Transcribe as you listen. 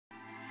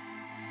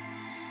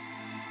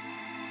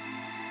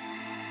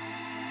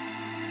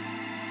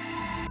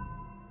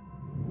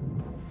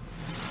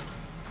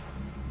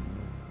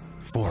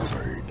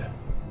Forward.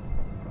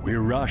 We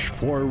rush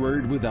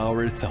forward with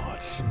our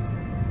thoughts.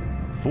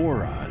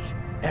 For us,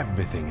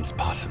 everything is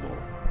possible.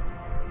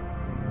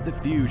 The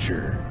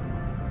future.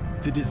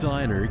 The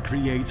designer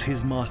creates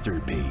his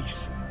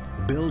masterpiece,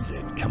 builds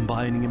it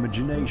combining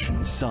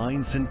imagination,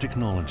 science and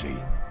technology.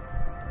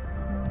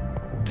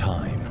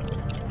 Time.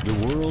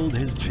 The world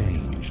has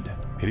changed.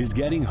 It is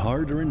getting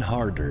harder and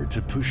harder to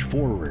push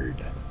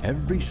forward.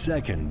 Every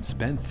second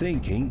spent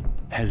thinking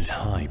has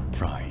high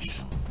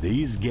price.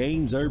 These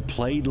games are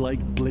played like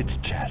blitz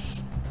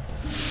chess.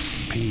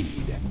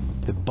 Speed.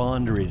 The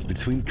boundaries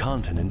between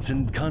continents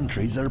and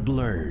countries are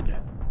blurred.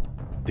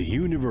 The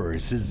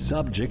universe is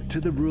subject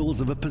to the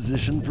rules of a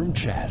position from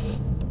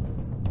chess.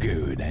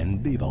 Good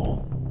and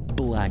evil,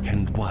 black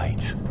and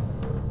white.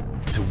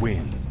 To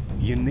win,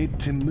 you need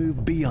to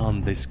move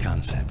beyond this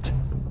concept.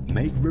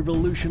 Make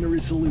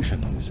revolutionary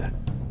solutions.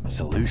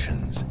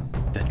 Solutions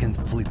that can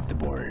flip the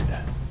board.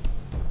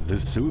 The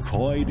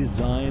Sukhoi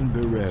Design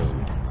Bureau,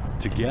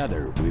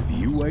 together with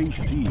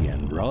UAC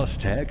and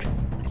Rostec,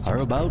 are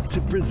about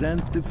to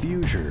present the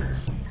future.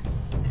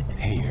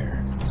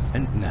 Here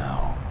and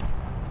now.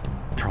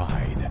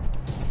 Pride,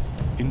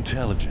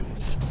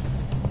 intelligence,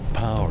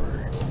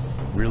 power,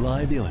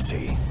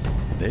 reliability.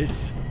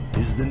 This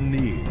is the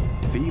new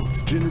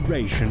 5th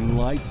generation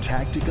light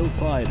tactical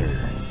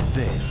fighter.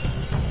 This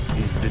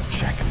is the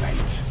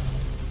Checkmate.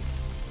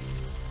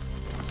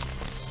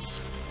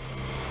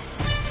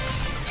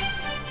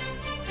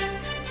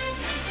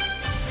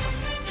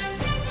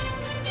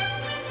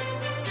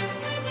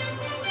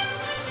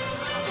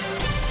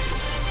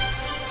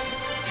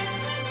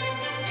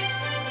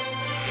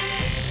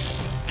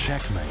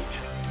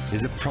 Checkmate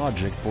is a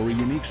project for a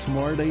unique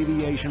smart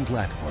aviation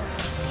platform.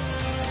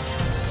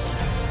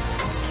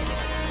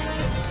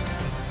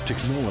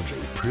 Technology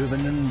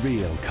proven in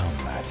real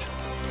combat.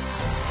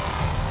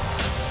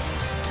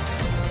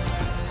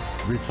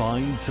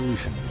 Refined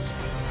solutions.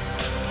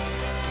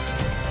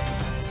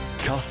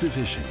 Cost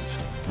efficient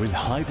with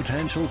high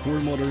potential for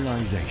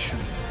modernization.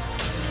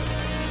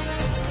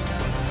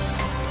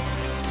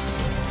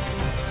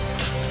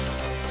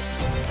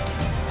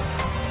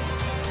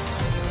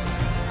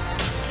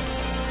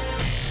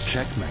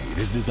 Checkmate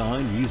is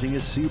designed using a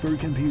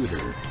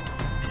supercomputer,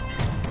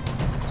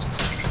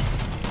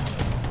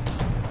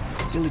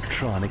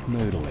 electronic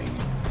modeling,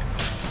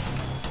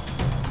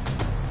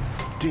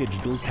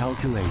 digital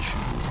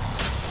calculations,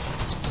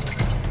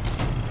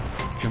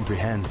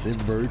 comprehensive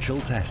virtual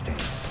testing.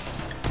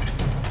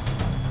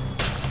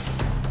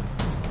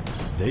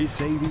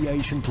 This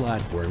aviation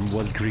platform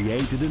was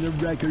created in a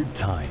record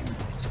time,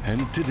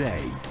 and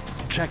today,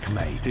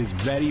 Checkmate is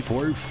ready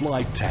for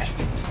flight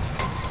testing.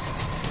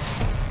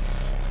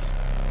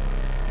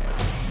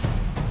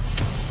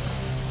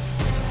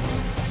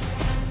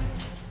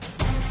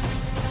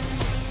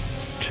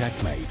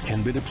 Checkmate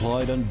can be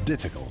deployed on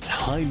difficult,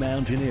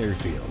 high-mountain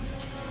airfields,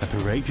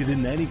 operated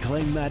in any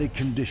climatic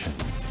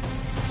conditions.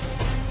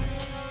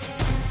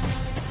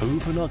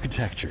 Open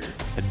architecture,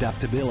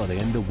 adaptability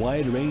and a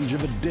wide range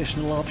of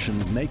additional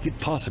options make it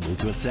possible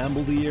to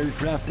assemble the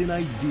aircraft in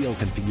ideal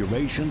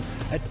configuration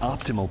at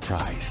optimal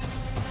price.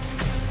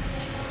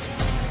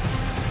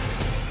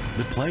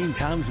 The plane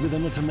comes with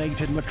an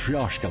automated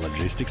Matryoshka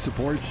logistics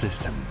support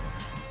system.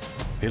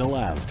 It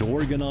allows to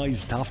organize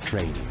staff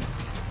training,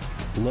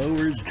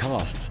 lowers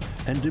costs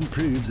and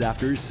improves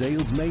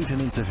after-sales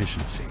maintenance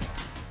efficiency.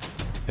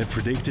 A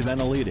predictive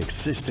analytics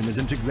system is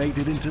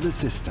integrated into the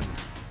system,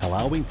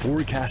 allowing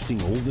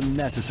forecasting all the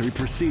necessary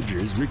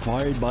procedures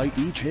required by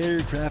each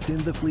aircraft in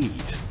the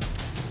fleet.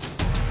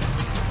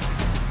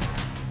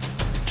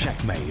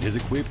 Checkmate is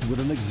equipped with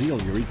an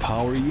auxiliary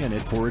power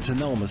unit for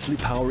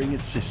autonomously powering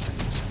its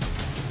systems.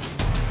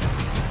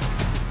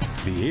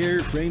 The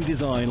airframe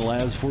design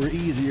allows for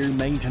easier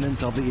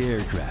maintenance of the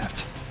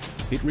aircraft.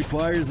 It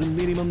requires a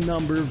minimum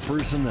number of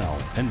personnel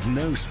and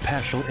no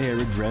special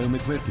aerodrome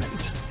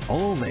equipment.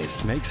 All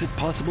this makes it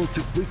possible to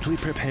quickly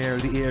prepare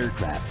the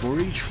aircraft for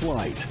each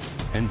flight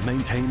and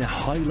maintain a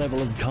high level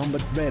of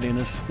combat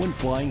readiness when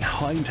flying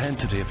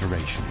high-intensity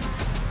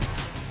operations.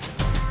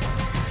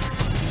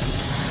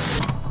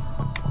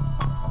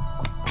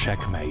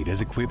 Checkmate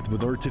is equipped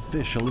with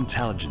artificial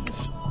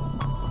intelligence.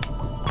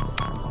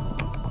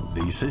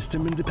 The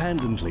system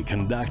independently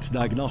conducts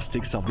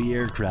diagnostics of the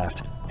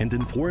aircraft and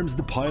informs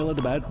the pilot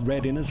about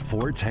readiness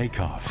for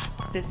takeoff.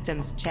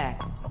 Systems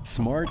checked.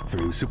 Smart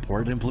crew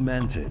support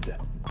implemented.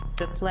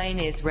 The plane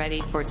is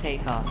ready for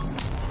takeoff.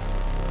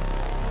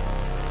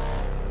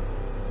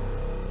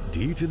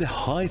 Due to the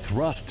high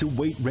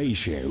thrust-to-weight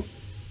ratio,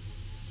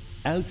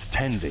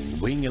 outstanding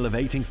wing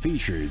elevating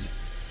features,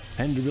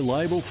 and a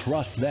reliable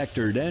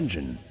thrust-vectored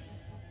engine,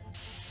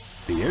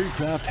 the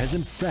aircraft has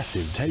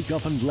impressive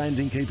takeoff and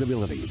landing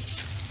capabilities.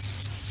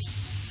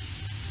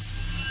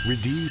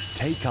 Reduced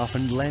takeoff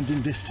and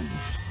landing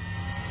distance.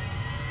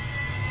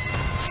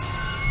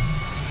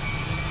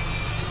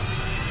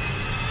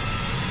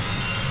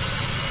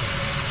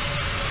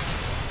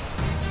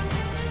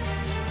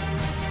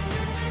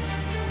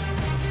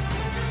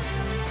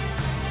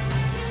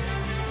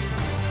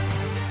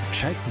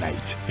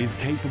 Checkmate is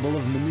capable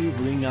of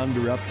maneuvering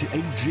under up to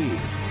 8G.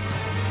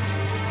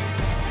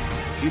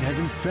 It has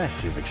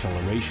impressive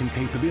acceleration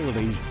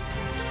capabilities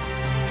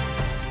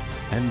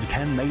and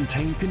can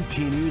maintain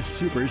continuous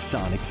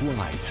supersonic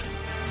flight.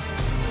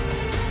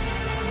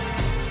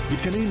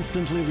 It can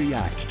instantly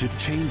react to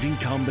changing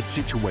combat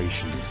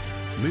situations,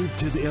 move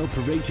to the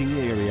operating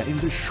area in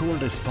the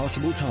shortest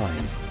possible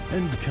time,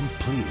 and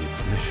complete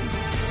its mission.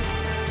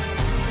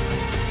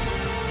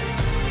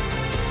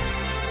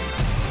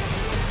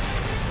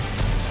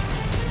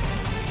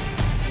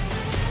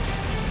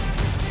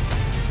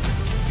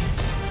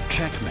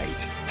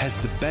 Checkmate has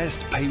the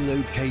best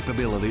payload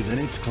capabilities in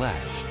its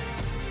class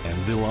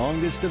and the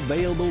longest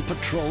available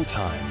patrol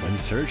time when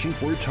searching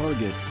for a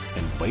target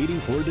and waiting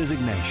for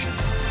designation.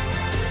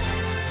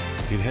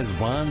 It has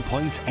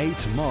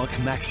 1.8 Mach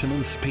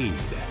maximum speed.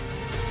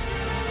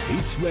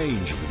 Its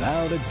range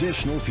without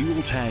additional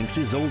fuel tanks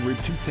is over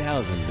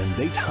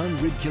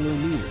 2,800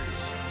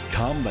 kilometers.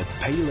 Combat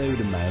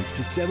payload amounts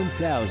to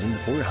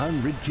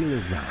 7,400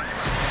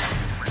 kilograms.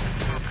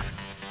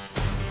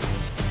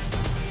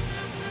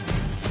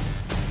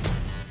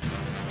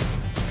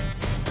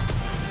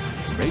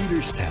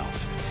 Radar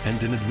stealth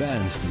and an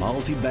advanced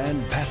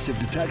multi-band passive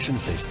detection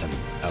system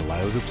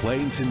allow the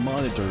plane to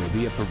monitor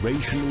the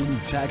operational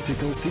and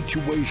tactical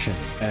situation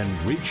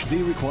and reach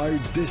the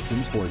required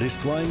distance for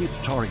destroying its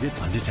target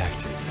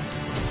undetected.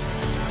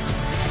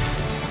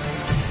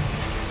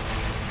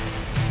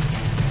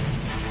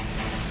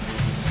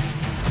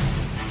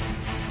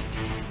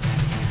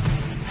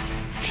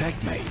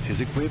 Checkmate is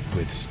equipped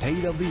with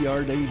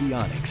state-of-the-art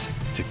avionics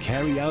to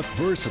carry out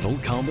versatile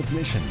combat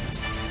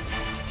missions.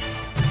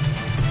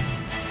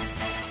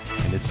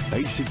 In its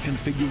basic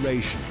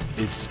configuration,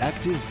 its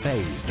active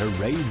phased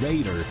array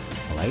radar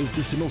allows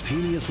to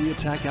simultaneously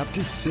attack up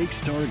to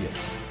 6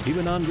 targets,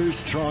 even under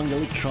strong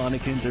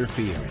electronic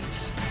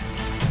interference.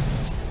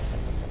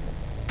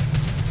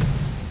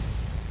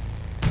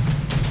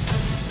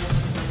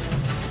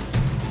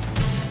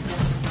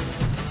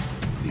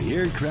 The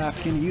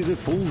aircraft can use a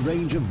full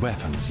range of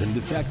weapons and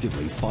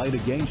effectively fight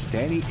against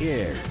any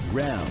air,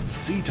 ground,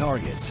 sea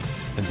targets,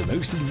 and the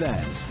most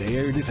advanced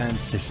air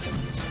defense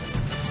systems.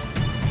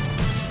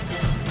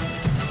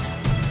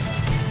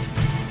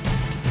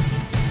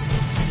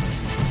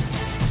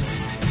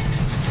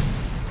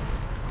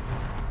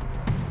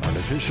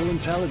 Artificial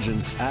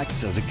intelligence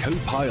acts as a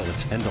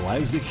co-pilot and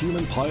allows the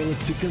human pilot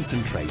to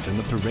concentrate on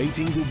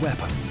operating the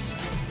weapons.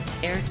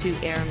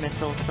 Air-to-air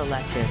missile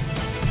selected.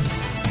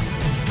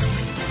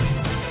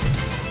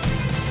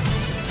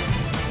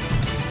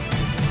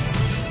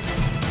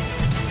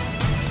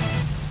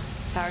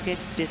 Target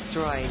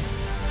destroyed.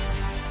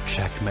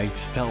 Checkmate's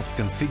stealth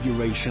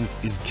configuration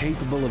is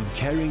capable of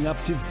carrying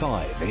up to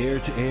 5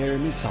 air-to-air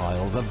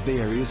missiles of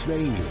various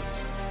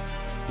ranges.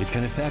 It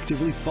can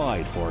effectively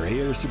fight for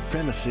air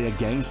supremacy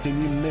against a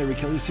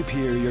numerically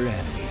superior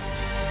enemy.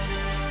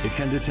 It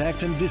can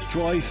detect and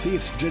destroy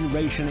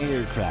 5th-generation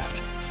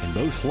aircraft in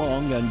both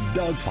long and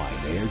dogfight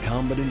air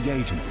combat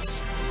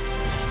engagements.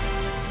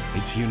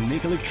 Its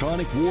unique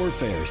electronic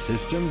warfare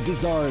system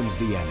disarms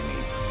the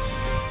enemy.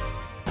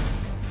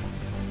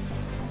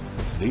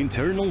 The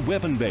internal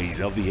weapon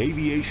base of the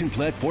aviation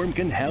platform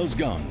can house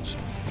guns.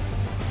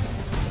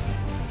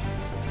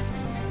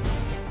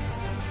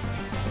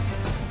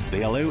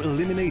 They allow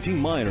eliminating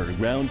minor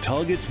ground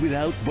targets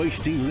without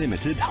wasting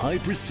limited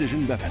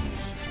high-precision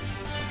weapons.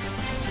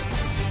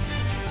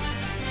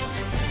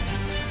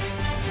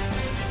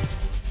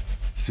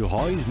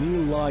 Sukhoi's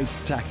new light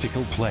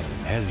tactical plane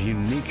has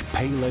unique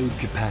payload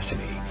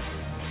capacity.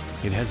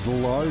 It has the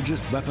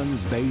largest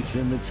weapons base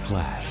in its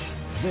class.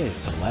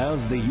 This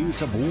allows the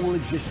use of all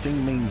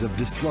existing means of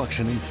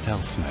destruction in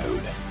stealth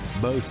mode,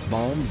 both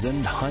bombs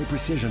and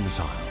high-precision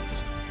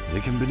missiles. The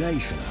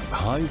combination of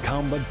high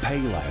combat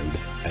payload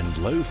and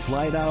low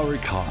flight hour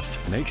cost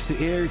makes the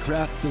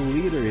aircraft the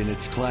leader in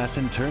its class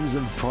in terms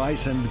of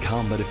price and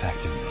combat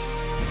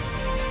effectiveness.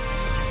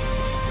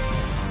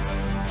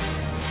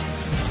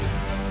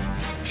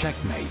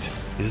 Checkmate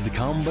is the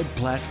combat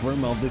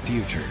platform of the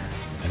future,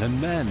 and a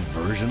manned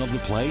version of the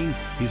plane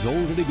is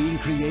already being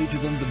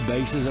created on the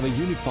basis of a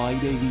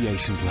unified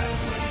aviation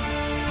platform.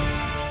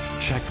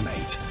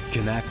 Checkmate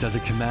can act as a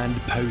command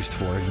post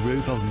for a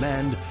group of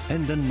manned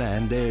and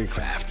unmanned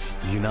aircrafts,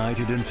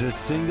 united into a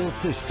single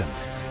system,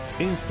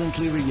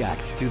 instantly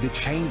reacts to the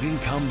changing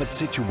combat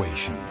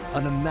situation,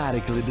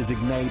 automatically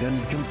designate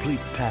and complete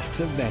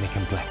tasks of any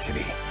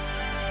complexity.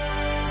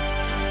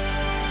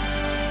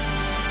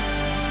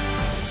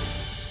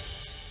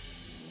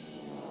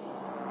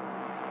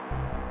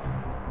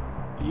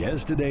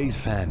 Yesterday's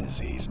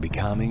fantasy is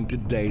becoming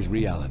today's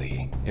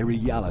reality, a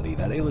reality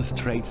that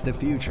illustrates the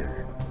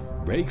future.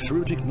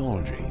 Breakthrough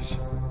technologies,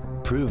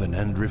 proven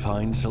and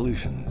refined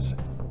solutions,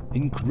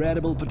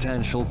 incredible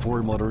potential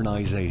for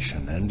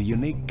modernization and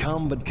unique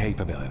combat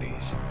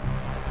capabilities.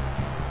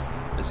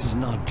 This is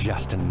not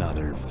just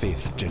another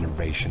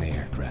 5th-generation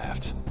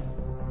aircraft.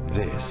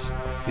 This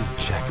is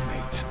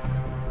Checkmate.